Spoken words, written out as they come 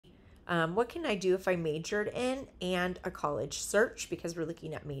What can I do if I majored in, and a college search, because we're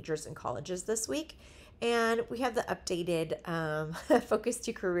looking at majors and colleges this week. And we have the updated focus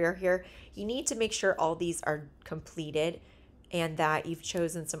to career here. You need to make sure all these are completed and that you've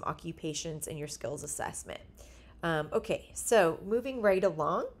chosen some occupations in your skills assessment. Okay, so moving right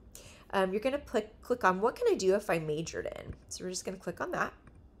along, you're going to click on what can I do if I majored in. So we're just going to click on that.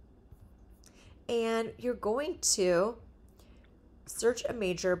 And you're going to search a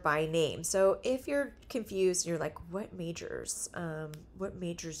major by name. So if you're confused, you're like, what majors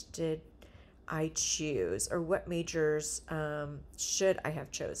did I choose, or what majors should I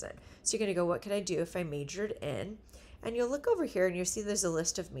have chosen? So you're going to go, what could I do if I majored in? And you'll look over here and you'll see there's a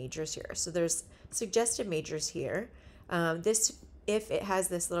list of majors here. So there's suggested majors here. If it has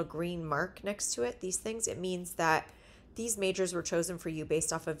this little green mark next to it, these things, it means that these majors were chosen for you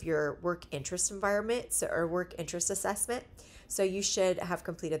based off of your work interest environment, or work interest assessment. So you should have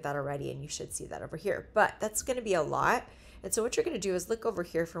completed that already, and you should see that over here. But that's going to be a lot. And so what you're going to do is look over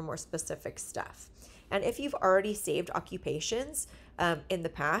here for more specific stuff. And if you've already saved occupations in the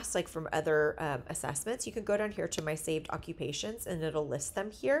past, like from other assessments, you can go down here to my saved occupations and it'll list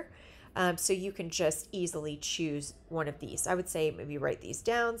them here. So you can just easily choose one of these. I would say maybe write these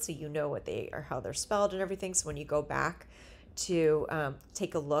down so you know what they are, how they're spelled and everything. So when you go back to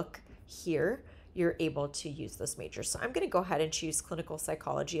take a look here, you're able to use those majors. So I'm going to go ahead and choose clinical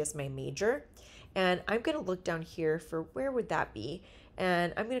psychology as my major. And I'm going to look down here for where would that be.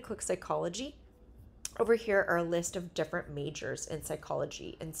 And I'm going to click psychology. Over here are a list of different majors in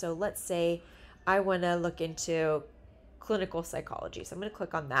psychology. And so let's say I want to look into clinical psychology. So I'm going to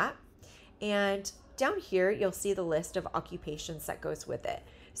click on that. And down here, you'll see the list of occupations that goes with it.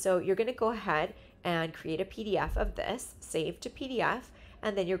 So you're going to go ahead and create a PDF of this, save to PDF,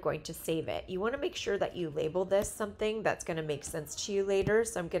 and then you're going to save it. You want to make sure that you label this something that's going to make sense to you later.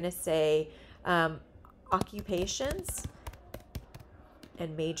 So I'm going to say occupations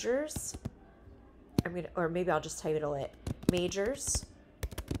and majors. Or maybe I'll just title it majors,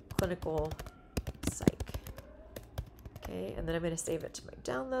 clinical psych. Okay, and then I'm going to save it to my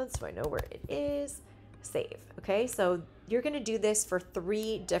downloads so I know where it is. Save. Okay, so you're going to do this for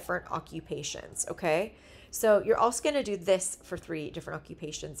 3 different occupations. Okay, so you're also going to do this for 3 different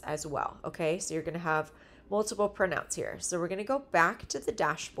occupations as well. Okay, so you're going to have multiple printouts here. So we're going to go back to the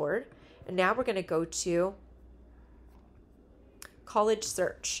dashboard, and now we're going to go to college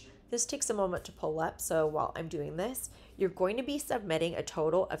search. This takes a moment to pull up, so while I'm doing this, you're going to be submitting a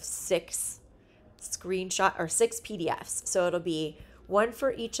total of 6 PDFs. So it'll be 1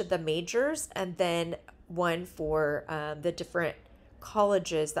 for each of the majors, and then 1 for the different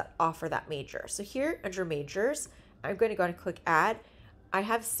colleges that offer that major. So here under majors, I'm going to go and click add. I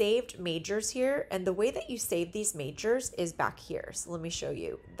have saved majors here, and the way that you save these majors is back here. So let me show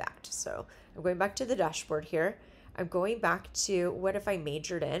you that. So I'm going back to the dashboard here. I'm going back to what if I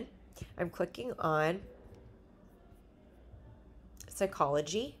majored in. I'm clicking on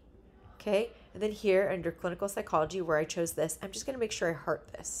psychology, okay? And then here under clinical psychology where I chose this, I'm just going to make sure I heart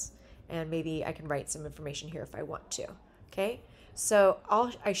this. And maybe I can write some information here if I want to, okay? So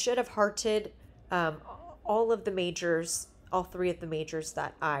I should have hearted all of the majors, all 3 of the majors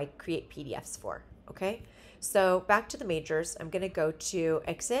that I create PDFs for, okay? So back to the majors, I'm going to go to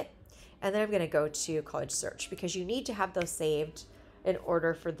exit, and then I'm going to go to college search, because you need to have those saved in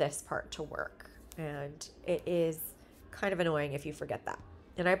order for this part to work. And it is kind of annoying if you forget that.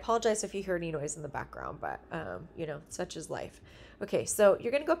 And I apologize if you hear any noise in the background, but you know, such is life. Okay, so you're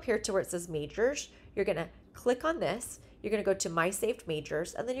going to go up here to where it says majors. You're going to click on this. You're going to go to my saved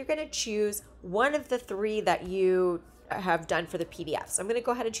majors, and then you're going to choose one of the 3 that you have done for the PDF. So I'm going to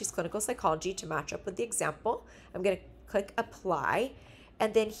go ahead and choose clinical psychology to match up with the example. I'm going to click apply.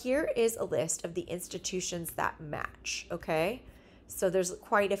 And then here is a list of the institutions that match, okay? So there's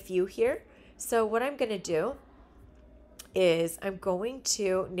quite a few here. So what I'm going to do is I'm going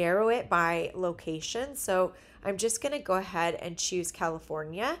to narrow it by location. So I'm just going to go ahead and choose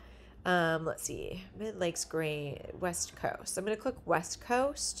California. Let's see, Mid-Lakes, West Coast. I'm going to click West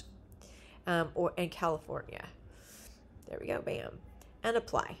Coast and California. There we go, bam, and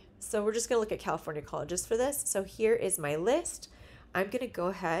apply. So we're just going to look at California colleges for this. So here is my list. I'm going to go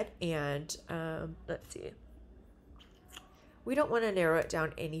ahead and let's see. We don't want to narrow it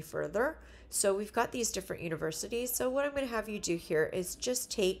down any further. So we've got these different universities. So what I'm going to have you do here is just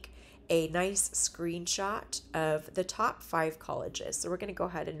take a nice screenshot of the top 5 colleges. So we're going to go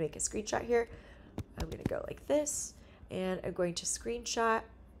ahead and make a screenshot here. I'm going to go like this, and I'm going to screenshot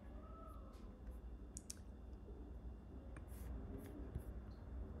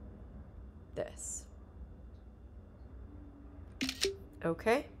this.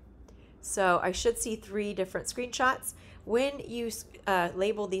 Okay. So I should see 3 different screenshots. When you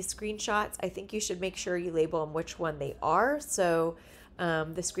label these screenshots, I think you should make sure you label them which one they are. So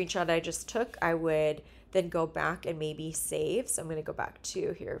the screenshot I just took, I would then go back and maybe save. So I'm going to go back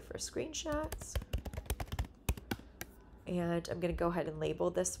to here for screenshots. And I'm going to go ahead and label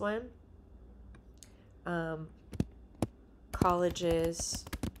this one. Colleges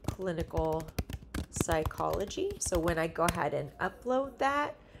Clinical Psychology. So when I go ahead and upload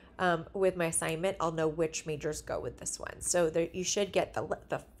that with my assignment, I'll know which majors go with this one. So there, you should get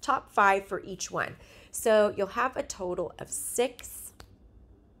the top 5 for each one. So you'll have a total of six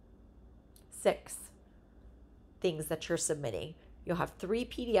things that you're submitting. You'll have 3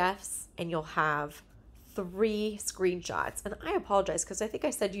 PDFs and you'll have 3 screenshots. And I apologize because I think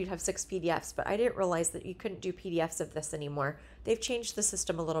I said you'd have 6 PDFs, but I didn't realize that you couldn't do PDFs of this anymore. They've changed the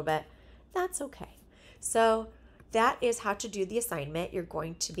system a little bit. That's okay. So that is how to do the assignment. You're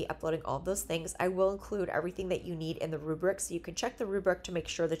going to be uploading all of those things. I will include everything that you need in the rubric, so you can check the rubric to make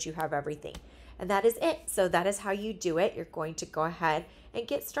sure that you have everything. And that is it. So that is how you do it. You're going to go ahead and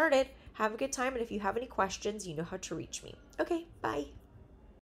get started. Have a good time. And if you have any questions, you know how to reach me. Okay, bye.